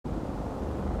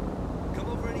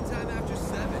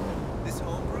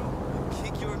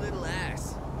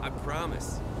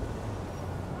promise.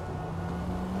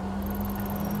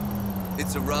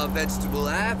 It's a raw vegetable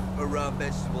app, a raw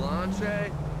vegetable entree,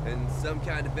 and some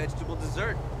kind of vegetable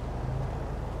dessert.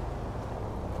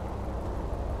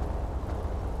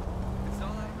 It's all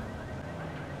I...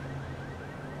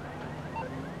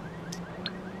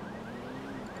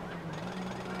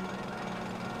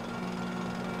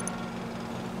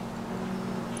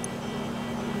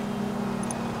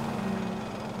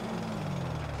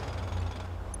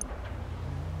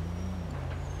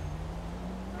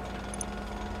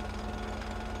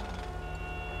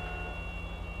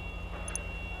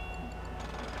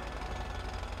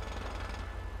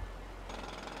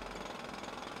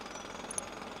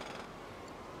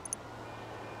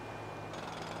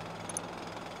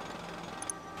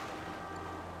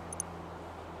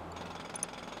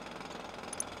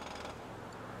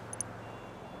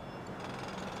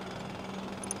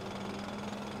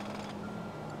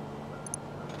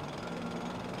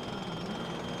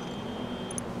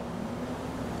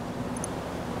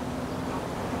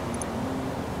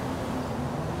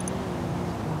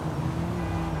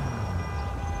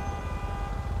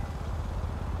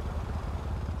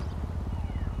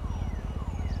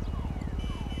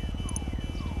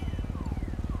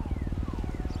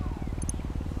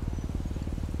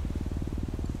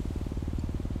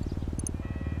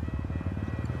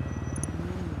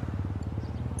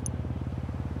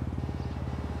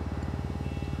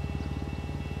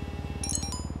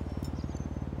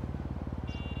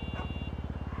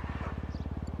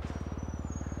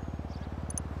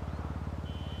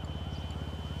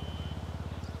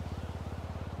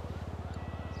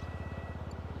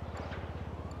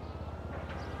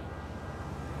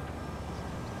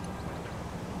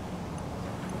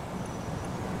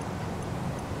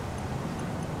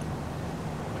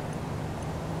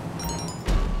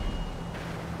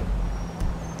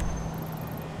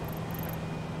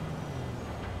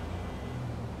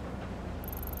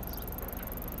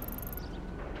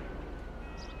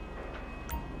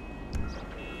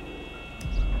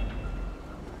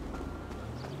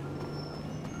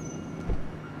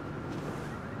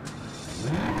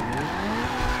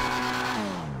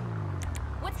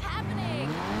 What's happening?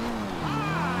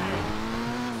 Why?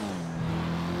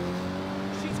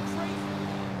 She's crazy.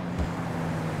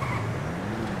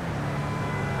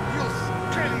 You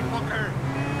skelly fucker!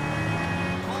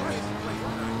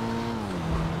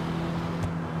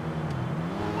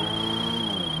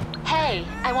 Hey,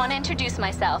 I want to introduce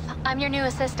myself. I'm your new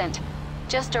assistant.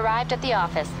 Just arrived at the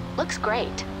office. Looks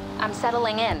great. I'm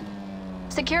settling in.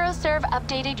 SecuroServe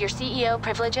updated your CEO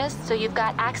privileges, so you've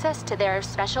got access to their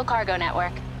special cargo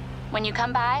network. When you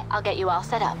come by, I'll get you all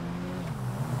set up.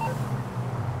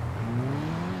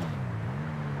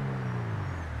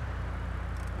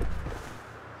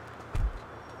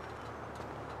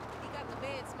 He got the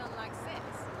bed smelling like sex.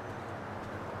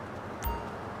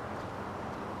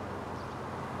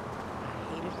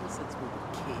 I hated him since we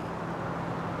were kids.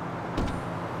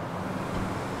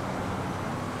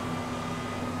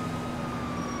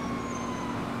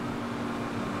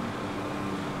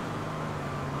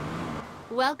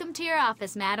 Welcome to your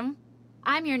office, madam.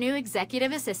 I'm your new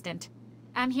executive assistant.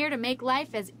 I'm here to make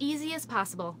life as easy as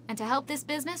possible and to help this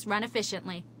business run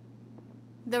efficiently.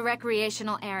 The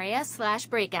recreational area /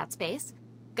 breakout space,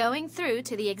 going through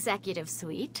to the executive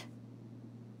suite.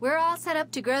 We're all set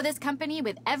up to grow this company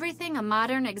with everything a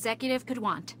modern executive could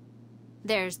want.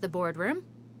 There's the boardroom.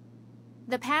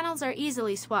 The panels are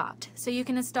easily swapped, so you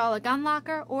can install a gun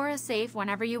locker or a safe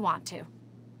whenever you want to.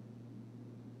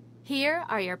 Here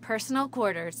are your personal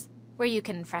quarters, where you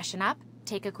can freshen up,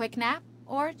 take a quick nap,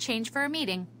 or change for a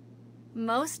meeting.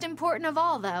 Most important of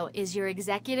all, though, is your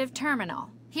executive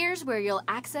terminal. Here's where you'll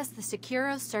access the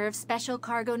SecuroServe Special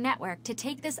Cargo Network to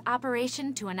take this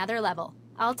operation to another level.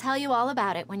 I'll tell you all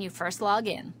about it when you first log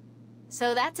in.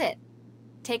 So that's it.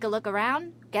 Take a look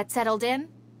around, get settled in.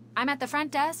 I'm at the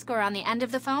front desk or on the end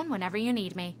of the phone whenever you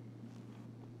need me.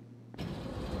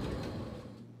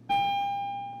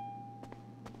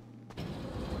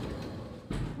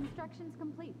 Construction's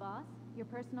complete, boss. Your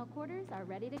personal quarters are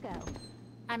ready to go.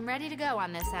 I'm ready to go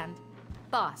on this end.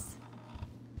 Boss.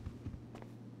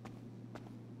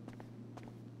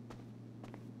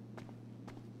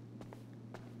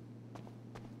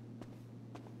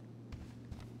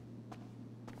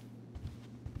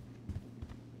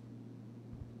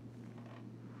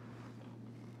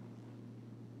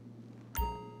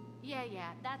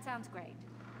 Yeah, that sounds great.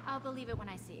 I'll believe it when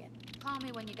I see it. Call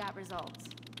me when you got results.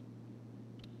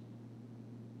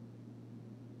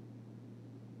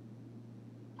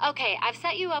 Okay, I've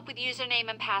set you up with username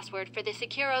and password for the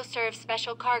SecuroServe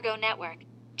Special Cargo Network.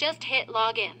 Just hit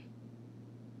log in.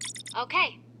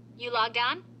 Okay, you logged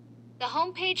on? The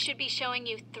homepage should be showing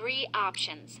you 3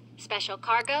 options: special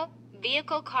cargo,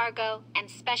 vehicle cargo, and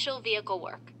special vehicle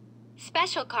work.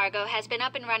 Special cargo has been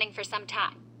up and running for some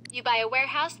time. You buy a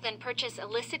warehouse, then purchase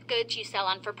illicit goods you sell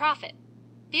on for profit.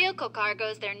 Vehicle cargo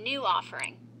is their new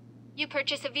offering. You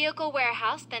purchase a vehicle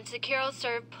warehouse, then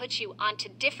SecuroServe puts you onto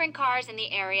different cars in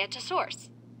the area to source.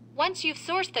 Once you've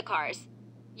sourced the cars,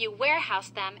 you warehouse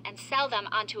them and sell them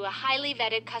onto a highly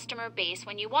vetted customer base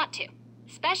when you want to.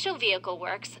 Special vehicle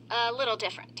work's a little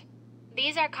different.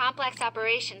 These are complex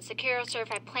operations SecuroServe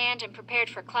had planned and prepared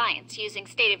for clients using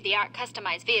state-of-the-art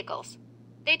customized vehicles.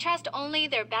 They trust only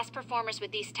their best performers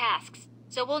with these tasks,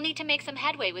 so we'll need to make some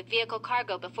headway with vehicle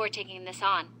cargo before taking this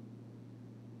on.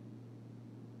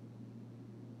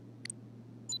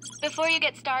 Before you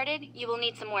get started, you will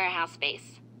need some warehouse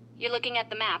space. You're looking at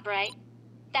the map, right?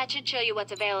 That should show you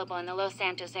what's available in the Los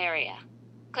Santos area.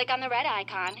 Click on the red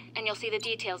icon, and you'll see the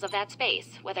details of that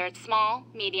space, whether it's small,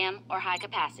 medium, or high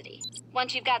capacity.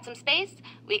 Once you've got some space,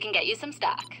 we can get you some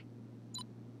stock.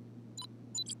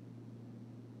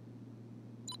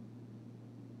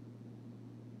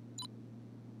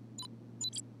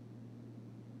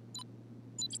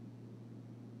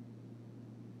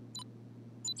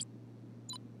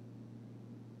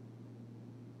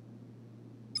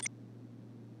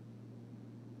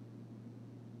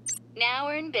 Now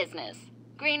we're in business.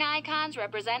 Green icons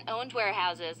represent owned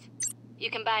warehouses.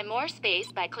 You can buy more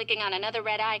space by clicking on another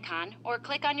red icon, or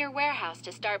click on your warehouse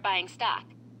to start buying stock.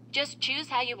 Just choose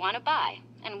how you want to buy,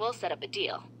 and we'll set up a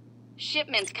deal.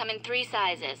 Shipments come in 3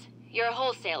 sizes. You're a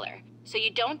wholesaler, so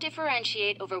you don't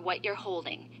differentiate over what you're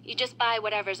holding. You just buy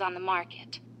whatever's on the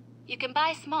market. You can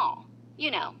buy small,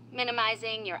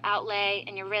 minimizing your outlay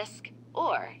and your risk.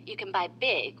 Or you can buy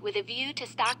big with a view to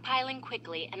stockpiling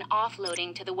quickly and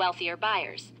offloading to the wealthier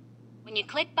buyers. When you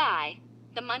click buy,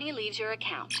 the money leaves your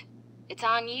account. It's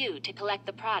on you to collect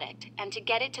the product and to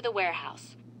get it to the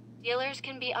warehouse. Dealers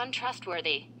can be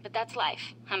untrustworthy, but that's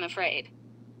life, I'm afraid.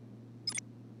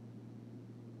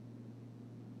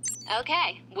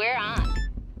 Okay, we're on.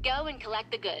 Go and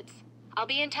collect the goods. I'll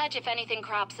be in touch if anything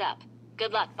crops up.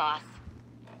 Good luck, boss.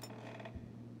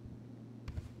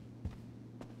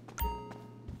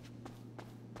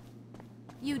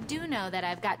 You do know that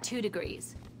I've got 2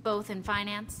 degrees, both in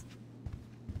finance?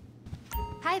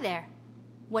 Hi there.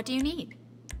 What do you need?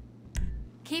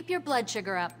 Keep your blood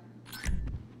sugar up.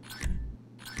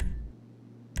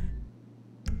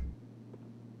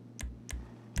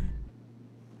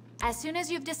 As soon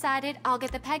as you've decided, I'll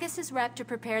get the Pegasus rep to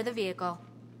prepare the vehicle.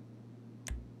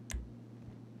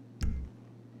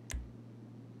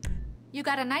 You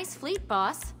got a nice fleet,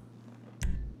 boss.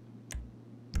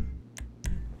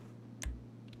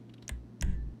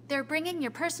 They're bringing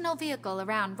your personal vehicle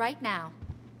around right now.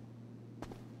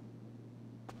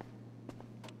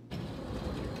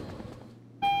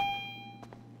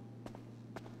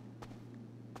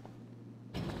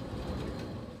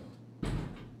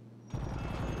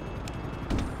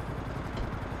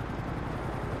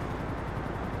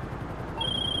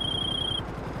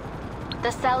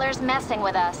 The seller's messing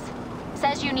with us.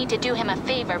 Says you need to do him a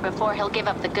favor before he'll give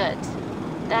up the goods.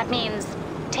 That means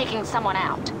taking someone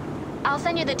out. I'll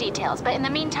send you the details, but in the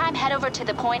meantime, head over to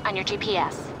the point on your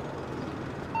GPS.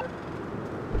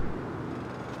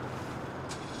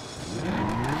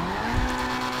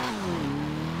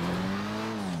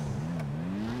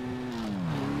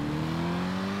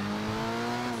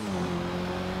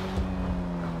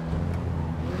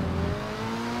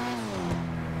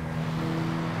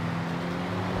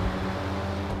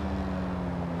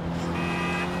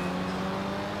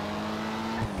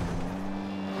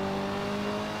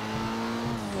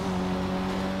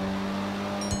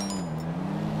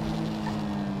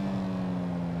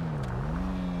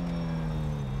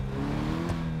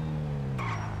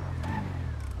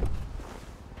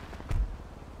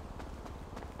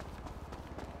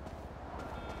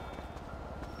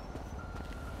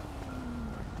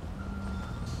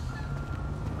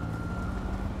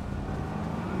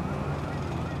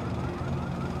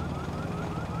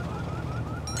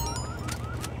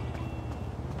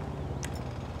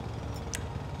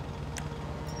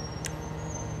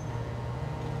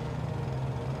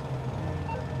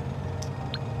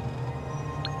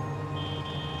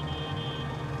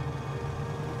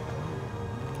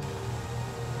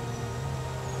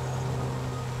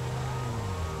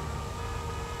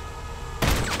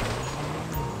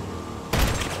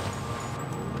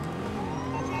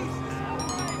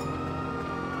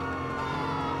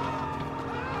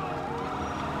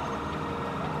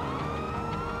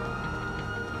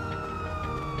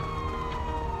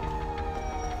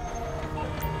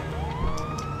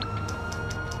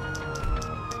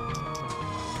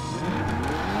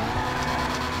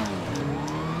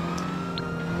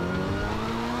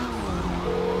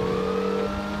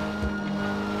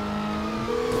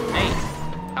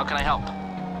 How can I help?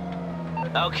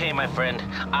 Okay, my friend.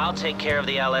 I'll take care of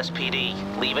the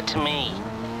LSPD. Leave it to me.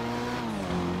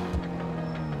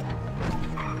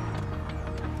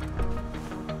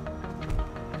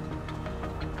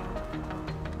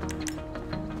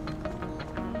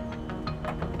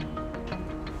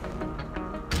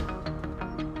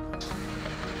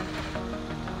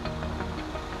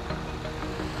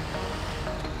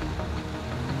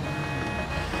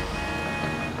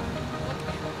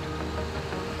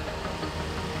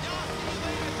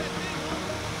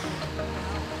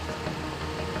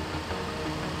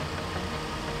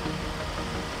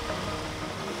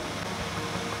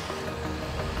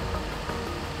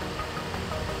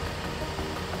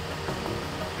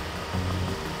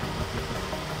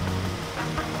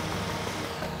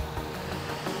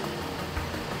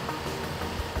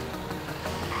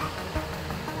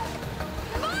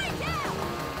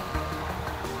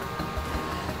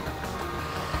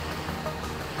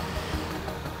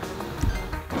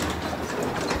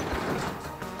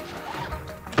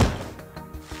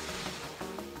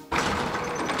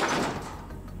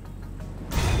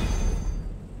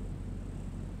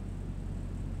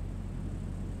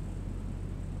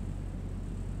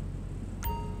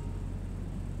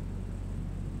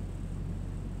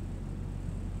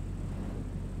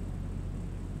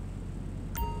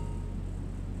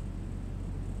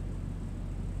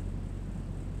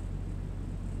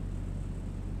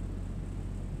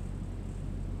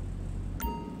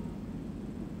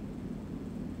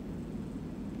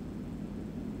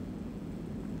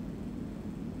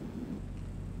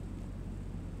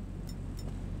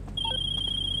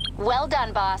 Well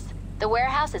done, boss. The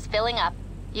warehouse is filling up.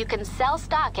 You can sell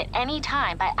stock at any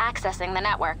time by accessing the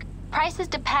network. Prices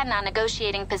depend on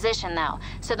negotiating position, though,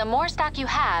 so the more stock you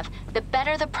have, the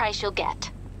better the price you'll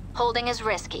get. Holding is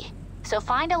risky, so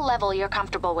find a level you're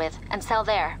comfortable with and sell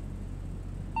there.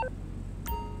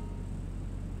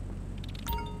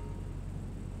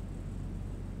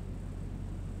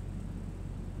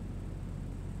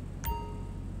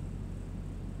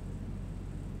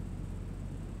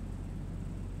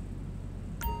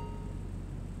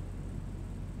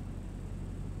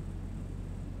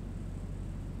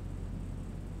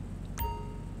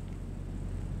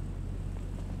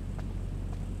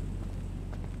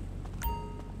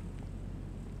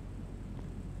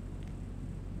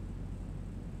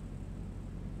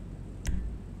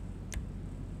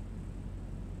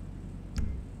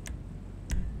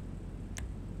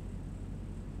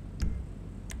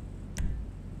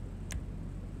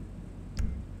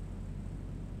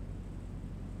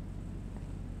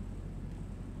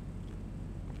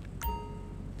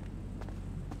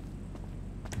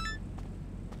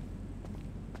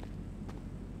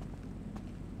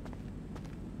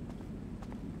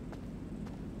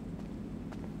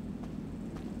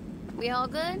 We all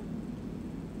good?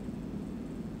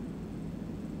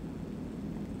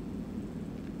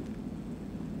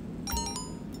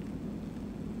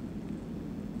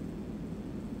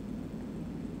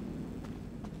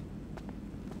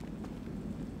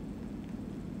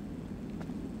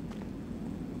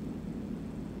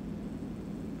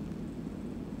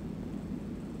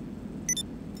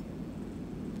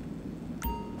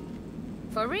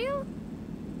 For real?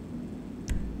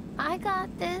 I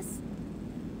got this.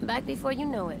 Back before you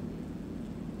know it.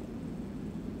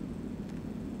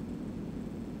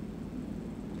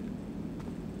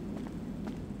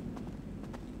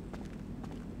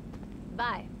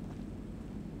 Bye.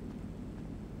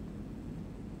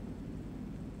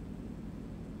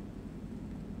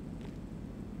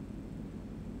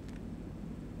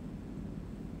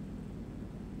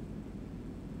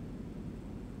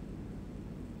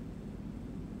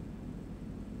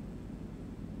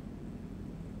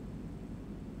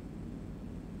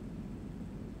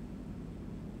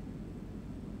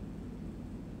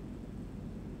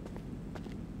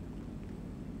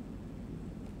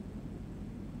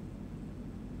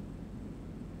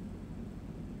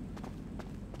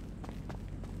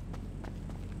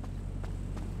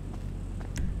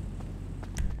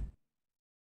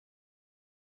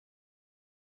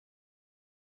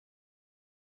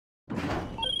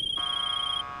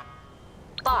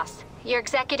 Boss, your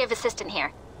executive assistant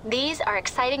here. These are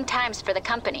exciting times for the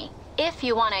company, if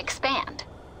you want to expand.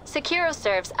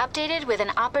 SecuroServe's updated with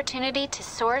an opportunity to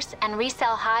source and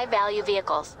resell high-value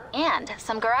vehicles, and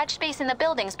some garage space in the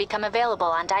buildings become available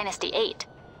on Dynasty 8.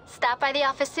 Stop by the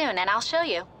office soon and I'll show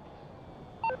you.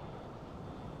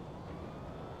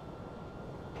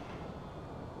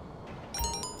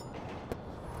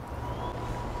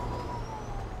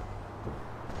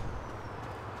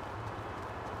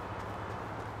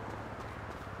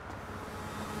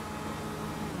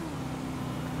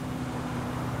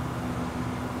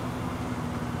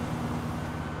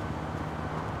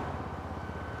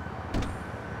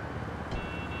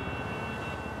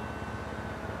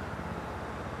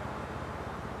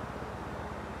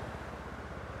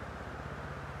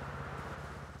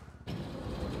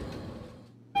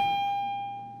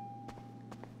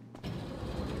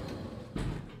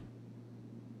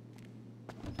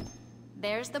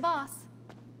 There's the boss.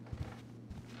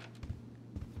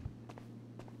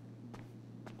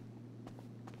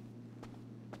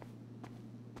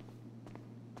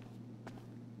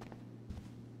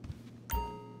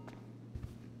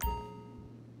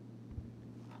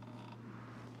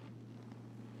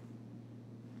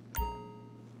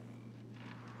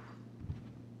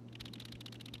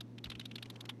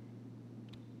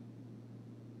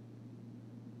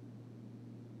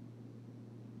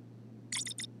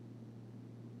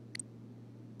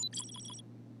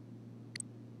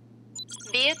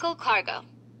 Vehicle cargo.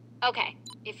 Okay,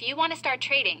 if you want to start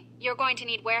trading, you're going to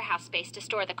need warehouse space to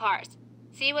store the cars.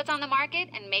 See what's on the market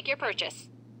and make your purchase.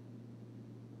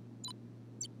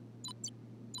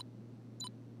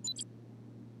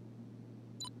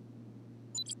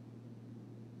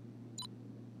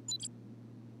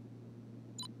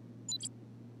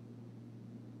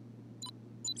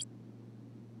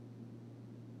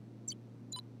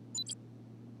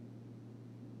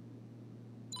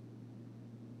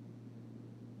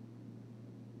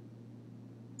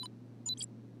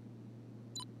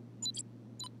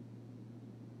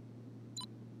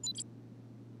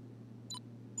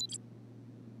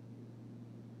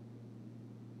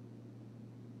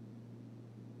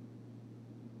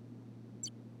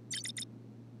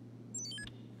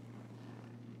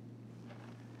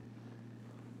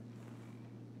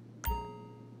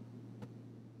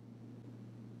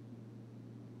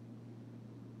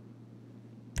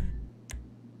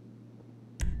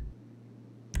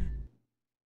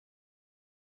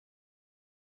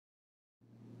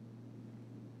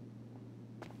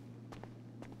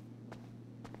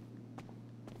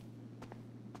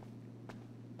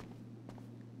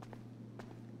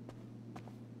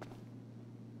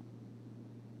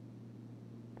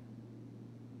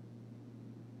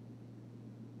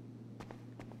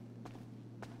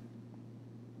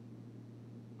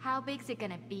 How big's it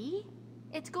gonna be?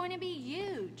 It's going to be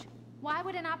huge. Why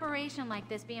would an operation like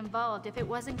this be involved if it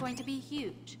wasn't going to be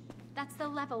huge? That's the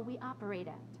level we operate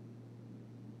at.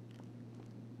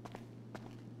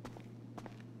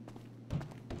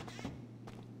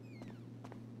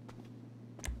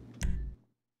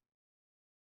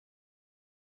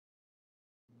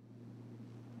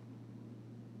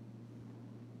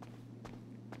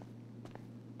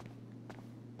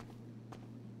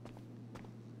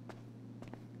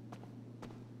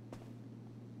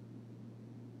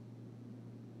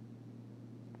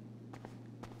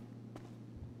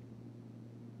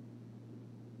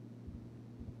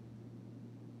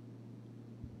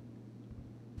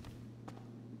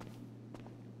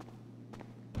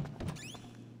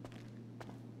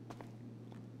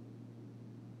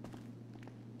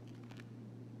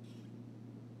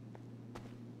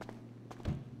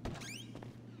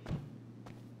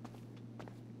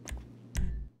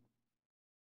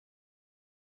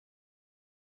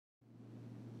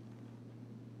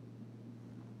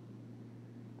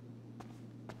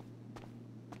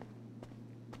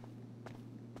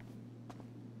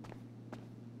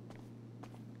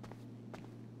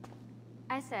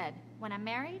 I said, when I'm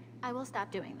married, I will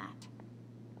stop doing that.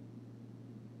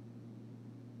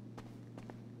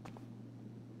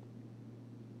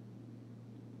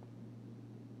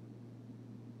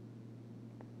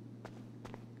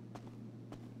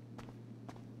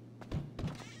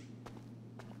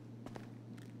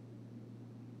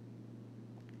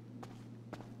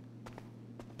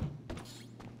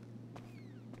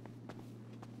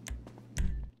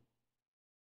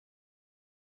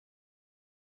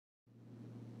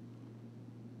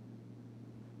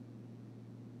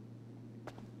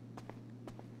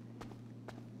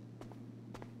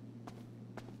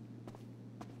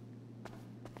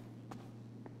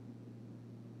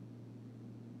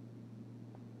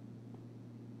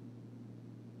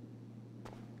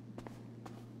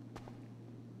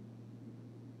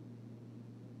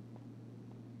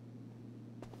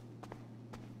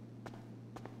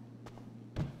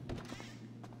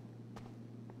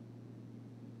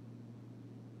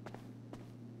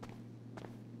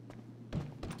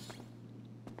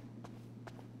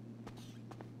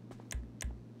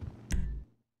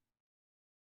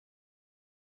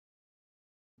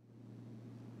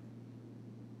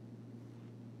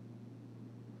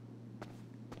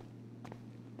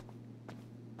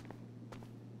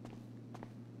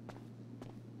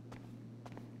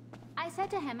 I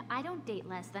said to him, I don't date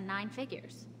less than 9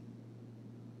 figures.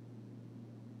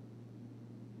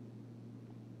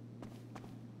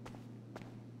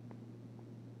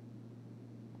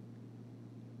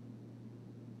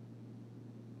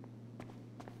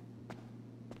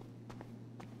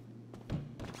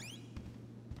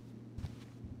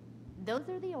 Those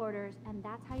are the orders, and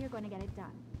that's how you're going to get it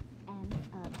done. And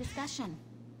without discussion.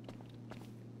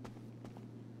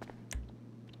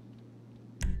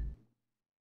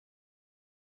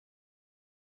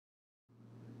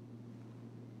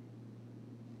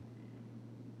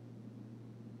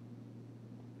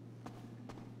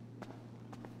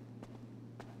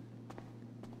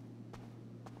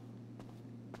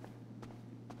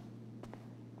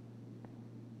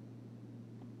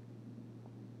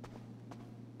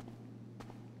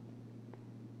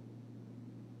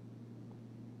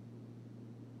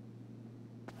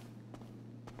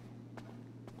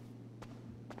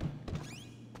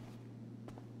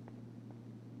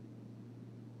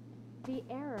 The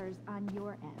error's on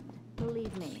your end.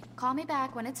 Believe me. Call me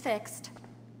back when it's fixed.